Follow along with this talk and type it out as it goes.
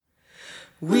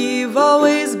We've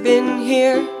always been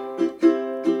here,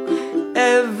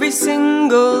 every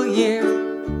single year,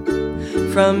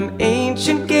 from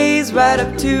ancient gays right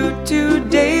up to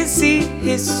today. See,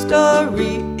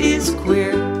 history is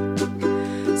queer.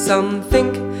 Some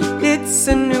think it's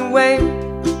a new way,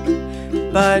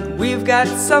 but we've got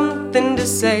something to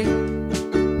say.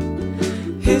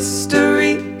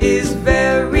 History is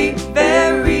very,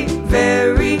 very,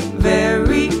 very,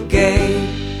 very gay.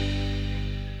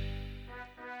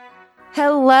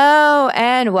 Hello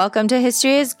and welcome to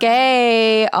History is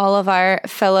Gay, all of our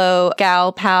fellow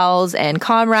gal pals and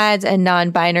comrades and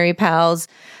non-binary pals.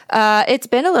 It's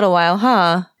been a little while,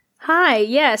 huh? Hi,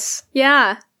 yes.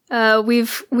 Yeah.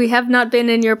 We have not been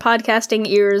in your podcasting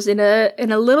ears in a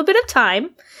little bit of time.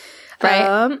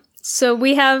 Right. So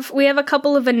we have a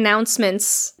couple of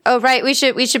announcements. Oh, right. We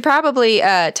should probably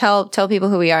tell people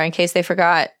who we are in case they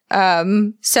forgot.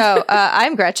 So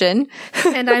I'm Gretchen.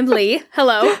 And I'm Lee.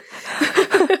 Hello.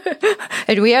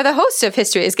 And we are the hosts of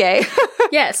History is Gay.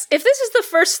 Yes. If this is the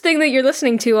first thing that you're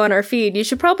listening to on our feed, you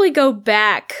should probably go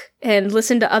back and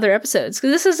listen to other episodes,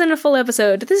 because this isn't a full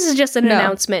episode. This is just an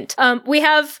announcement. We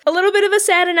have a little bit of a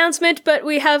sad announcement, but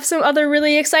we have some other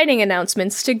really exciting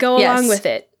announcements to go along with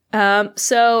it.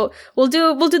 So we'll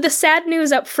do the sad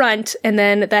news up front and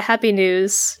then the happy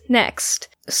news next.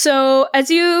 So as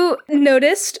you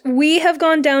noticed, we have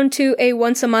gone down to a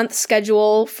once a month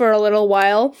schedule for a little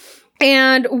while.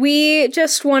 And we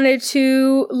just wanted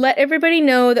to let everybody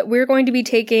know that we're going to be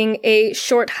taking a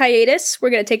short hiatus.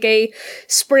 We're going to take a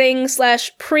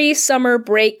spring/pre-summer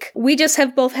break. We just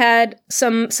have both had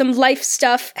some life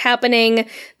stuff happening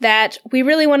that we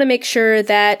really want to make sure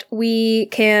that we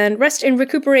can rest and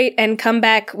recuperate and come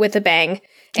back with a bang.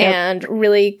 Yep. And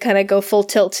really kind of go full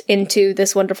tilt into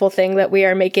this wonderful thing that we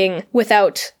are making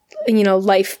without,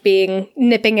 life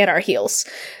nipping at our heels.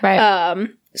 Right.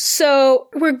 So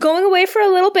we're going away for a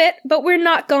little bit, but we're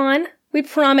not gone. We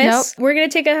promise. Nope. We're going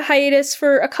to take a hiatus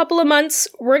for a couple of months.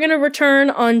 We're going to return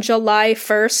on July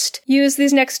 1st. Use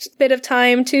these next bit of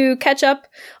time to catch up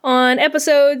on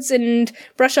episodes and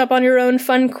brush up on your own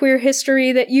fun queer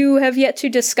history that you have yet to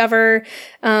discover.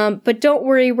 But don't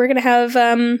worry, we're going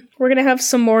to have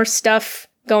some more stuff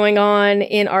going on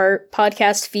in our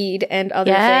podcast feed and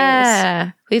other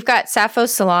things. We've got Sappho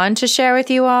Salon to share with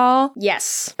you all.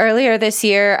 Yes. Earlier this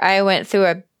year, I went through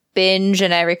a binge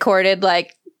and I recorded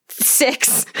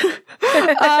 6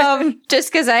 just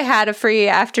because I had a free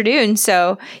afternoon.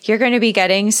 So you're going to be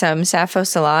getting some Sappho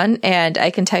Salon, and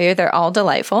I can tell you they're all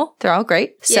delightful. They're all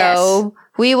great. Yes. So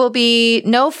we will be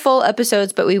no full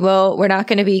episodes, but we're not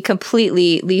going to be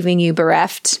completely leaving you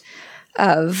bereft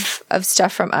of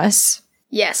stuff from us.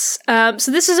 Yes. So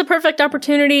this is a perfect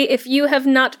opportunity. If you have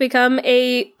not become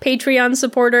a Patreon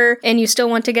supporter and you still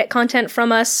want to get content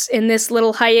from us in this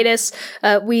little hiatus,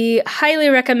 we highly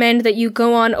recommend that you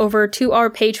go on over to our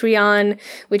Patreon,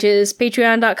 which is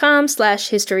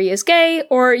patreon.com/historyisgay,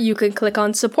 or you can click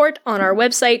on support on our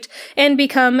website and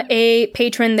become a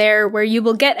patron there, where you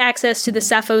will get access to the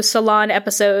Sappho Salon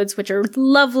episodes, which are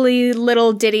lovely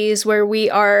little ditties where we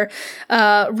are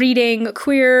reading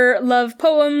queer love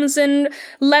poems and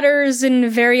letters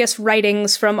and various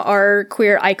writings from our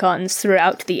queer icons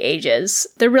throughout the ages.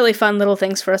 They're really fun little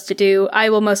things for us to do.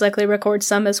 I will most likely record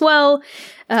some as well,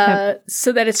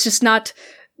 so that it's just not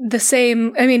the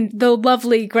same, the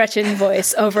lovely Gretchen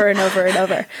voice over and over and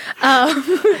over.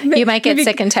 You might get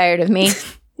sick and tired of me.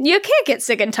 You can't get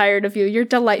sick and tired of you. You're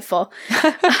delightful.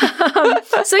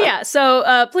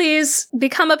 So please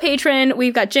become a patron.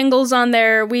 We've got jingles on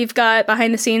there. We've got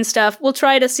behind the scenes stuff. We'll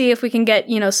try to see if we can get,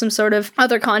 some sort of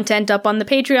other content up on the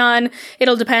Patreon.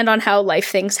 It'll depend on how life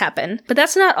things happen. But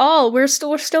that's not all. We're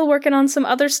still working on some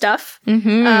other stuff.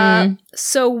 Mm-hmm.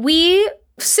 So we,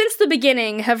 since the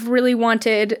beginning, have really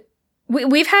wanted...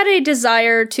 We've had a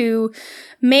desire to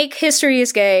make History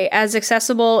is Gay as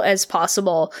accessible as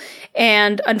possible.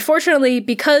 And unfortunately,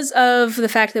 because of the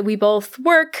fact that we both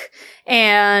work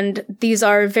and these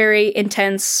are very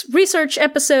intense research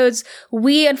episodes,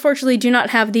 we unfortunately do not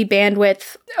have the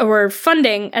bandwidth or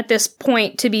funding at this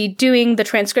point to be doing the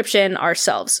transcription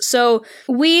ourselves. So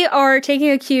we are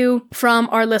taking a cue from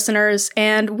our listeners,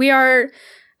 and we are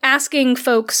asking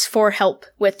folks for help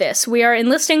with this. We are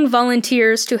enlisting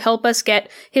volunteers to help us get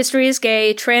History is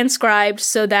Gay transcribed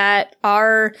so that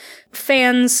our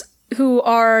fans who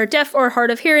are deaf or hard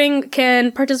of hearing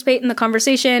can participate in the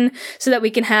conversation, so that we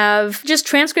can have just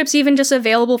transcripts even just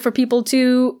available for people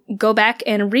to go back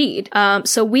and read.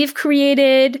 So we've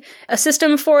created a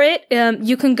system for it.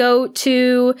 You can go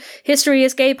to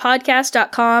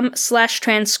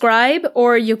historyisgaypodcast.com/transcribe,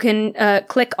 or you can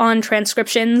click on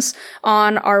transcriptions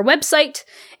on our website.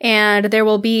 and there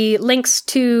will be links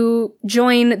to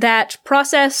join that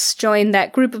process, join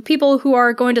that group of people who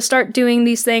are going to start doing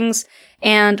these things,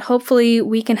 and hopefully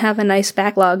we can have a nice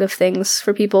backlog of things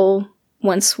for people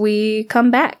once we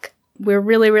come back. We're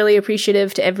really, really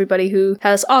appreciative to everybody who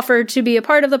has offered to be a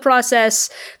part of the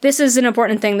process. This is an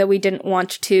important thing that we didn't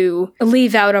want to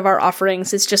leave out of our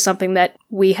offerings. It's just something that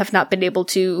we have not been able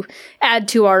to add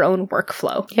to our own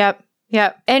workflow. Yep.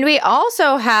 And we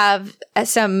also have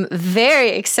some very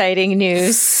exciting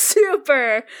news.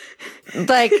 Super!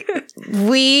 Like,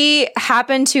 we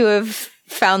happen to have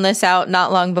found this out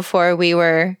not long before we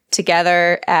were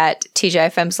together at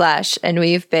TGIFM/, and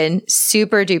we've been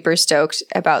super duper stoked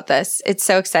about this. It's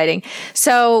so exciting.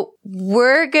 So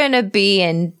we're going to be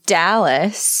in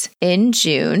Dallas in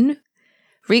June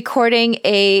recording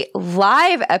a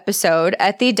live episode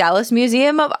at the Dallas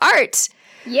Museum of Art.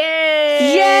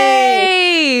 Yay!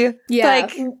 Yeah.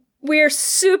 Like, we're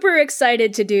super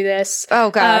excited to do this. oh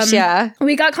gosh, yeah.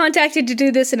 We got contacted to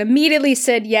do this and immediately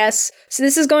said yes. So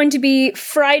this is going to be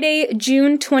Friday,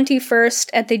 June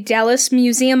 21st at the Dallas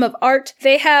Museum of Art.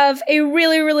 They have a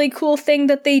really, really cool thing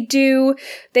that they do.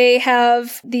 They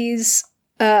have these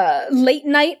late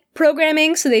night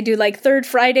programming. So they do like third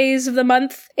Fridays of the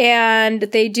month, and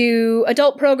they do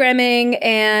adult programming,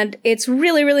 and it's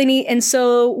really, really neat. And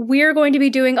so we're going to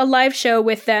be doing a live show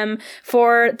with them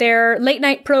for their late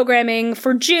night programming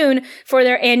for June for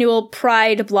their annual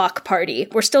Pride block party.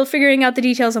 We're still figuring out the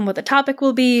details on what the topic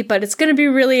will be, but it's going to be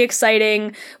really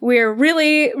exciting. We're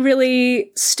really,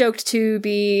 really stoked to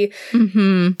be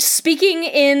speaking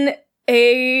in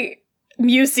a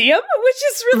museum, which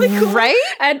is really cool. Right?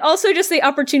 And also just the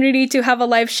opportunity to have a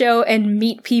live show and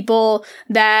meet people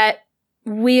that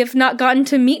we have not gotten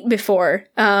to meet before.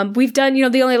 We've done,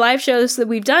 the only live shows that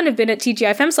we've done have been at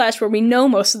TGIFM/ where we know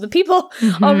most of the people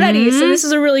already. So this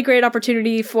is a really great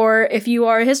opportunity for, if you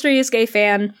are a History is Gay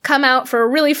fan, come out for a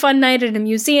really fun night at a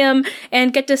museum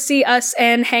and get to see us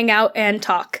and hang out and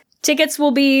talk. Tickets will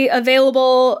be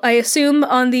available, I assume,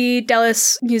 on the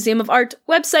Dallas Museum of Art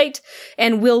website,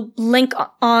 and we'll link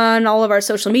on all of our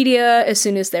social media as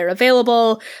soon as they're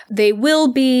available. They will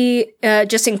be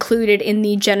just included in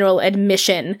the general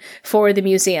admission for the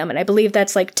museum, and I believe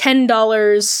that's like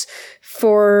 $10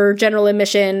 for general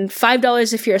admission,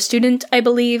 $5 if you're a student, I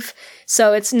believe.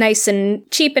 So it's nice and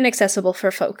cheap and accessible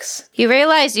for folks. You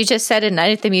realize you just said a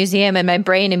night at the museum, and my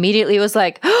brain immediately was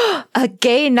like, oh, a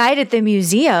gay night at the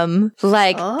museum.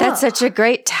 Like, that's such a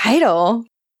great title.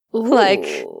 Ooh.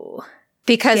 Like,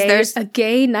 because there's a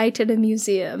gay night at a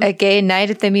museum. A gay night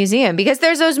at the museum. Because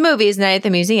there's those movies, Night at the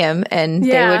Museum, and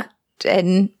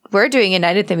and we're doing a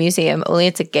night at the museum, only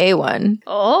it's a gay one.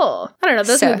 Oh, I don't know.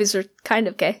 Those movies are kind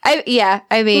of gay. I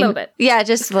mean, a little bit. Yeah,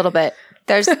 just a little bit.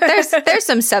 There's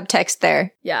some subtext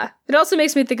there. Yeah. It also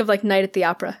makes me think of like Night at the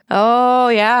Opera. Oh,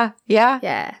 yeah.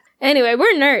 Yeah. Anyway,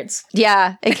 we're nerds.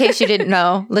 Yeah, in case you didn't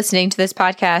know, listening to this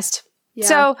podcast. Yeah.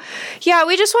 So, yeah,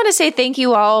 we just want to say thank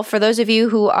you all for those of you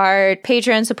who are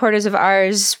Patreon supporters of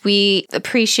ours. We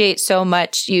appreciate so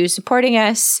much you supporting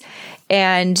us,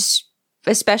 and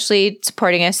especially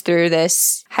supporting us through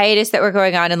this hiatus that we're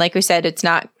going on. And like we said,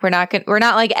 we're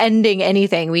not like ending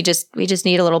anything. We just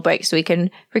need a little break so we can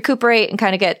recuperate and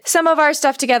kind of get some of our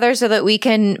stuff together so that we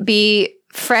can be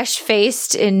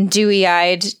fresh-faced and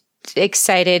dewy-eyed,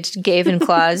 excited Gavin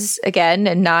Claus again,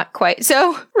 and not quite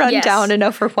so run down and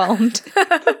overwhelmed.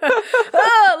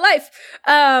 Oh, life.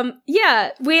 Yeah,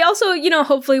 we also,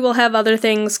 hopefully we'll have other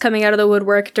things coming out of the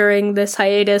woodwork during this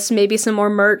hiatus, maybe some more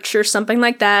merch or something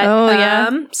like that. Oh,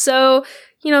 yeah. So,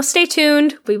 stay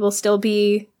tuned. We will still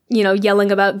be,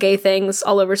 yelling about gay things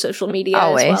all over social media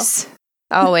as well.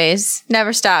 Always.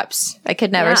 Never stops. I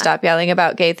could never stop yelling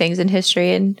about gay things in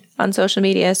history and on social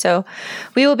media. So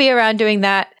we will be around doing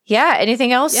that. Yeah.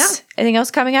 Anything else? Yeah. Anything else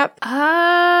coming up?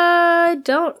 I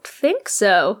don't think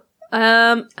so.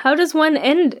 How does one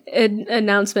end an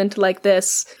announcement like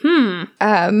this?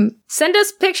 Send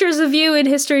us pictures of you in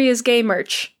History is Gay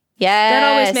merch. Yes. That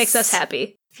always makes us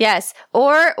happy. Yes.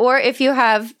 Or if you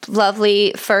have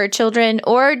lovely fur children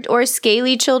or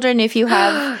scaly children, if you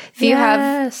have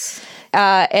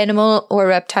animal or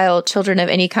reptile children of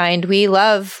any kind, we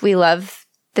love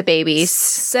the babies.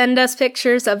 Send us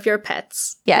pictures of your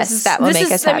pets. Yes, that will make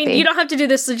us happy. I mean, you don't have to do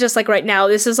this just like right now.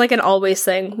 This is like an always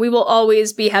thing. We will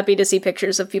always be happy to see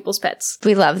pictures of people's pets.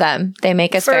 We love them. They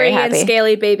make us very happy. Furry and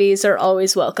scaly babies are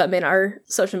always welcome in our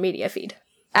social media feed.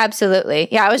 Absolutely.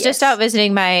 Yeah, I was just out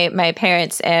visiting my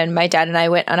parents, and my dad and I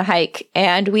went on a hike,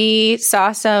 and we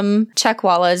saw some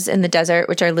chekwallas in the desert,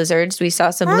 which are lizards. We saw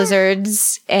some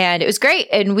lizards, and it was great.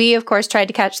 And we, of course, tried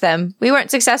to catch them. We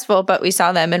weren't successful, but we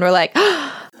saw them, and we're like,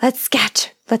 oh, let's catch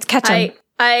them.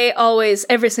 I always,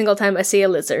 every single time I see a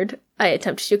lizard, I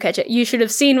attempt to catch it. You should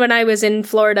have seen when I was in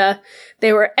Florida.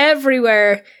 They were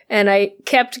everywhere, and I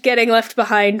kept getting left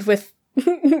behind with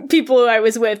people who I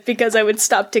was with because I would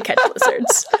stop to catch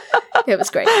lizards. It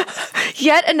was great.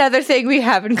 Yet another thing we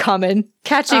have in common.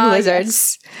 Catching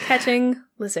lizards. Yes. Catching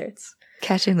lizards.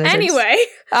 Catching lizards. Anyway.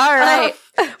 All right.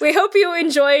 We hope you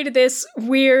enjoyed this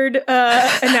weird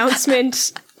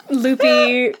announcement,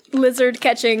 loopy lizard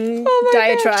catching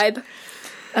diatribe.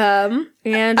 And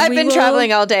I've been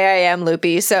traveling all day. I am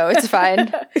loopy, so it's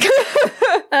fine.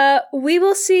 We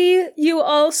will see you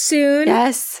all soon.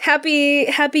 Yes. Happy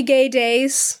gay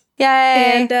days.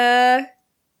 Yay. And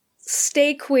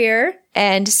stay queer.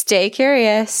 And stay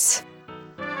curious.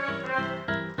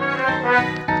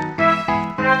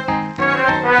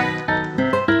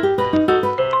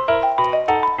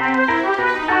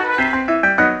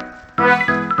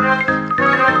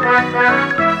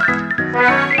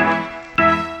 Bye.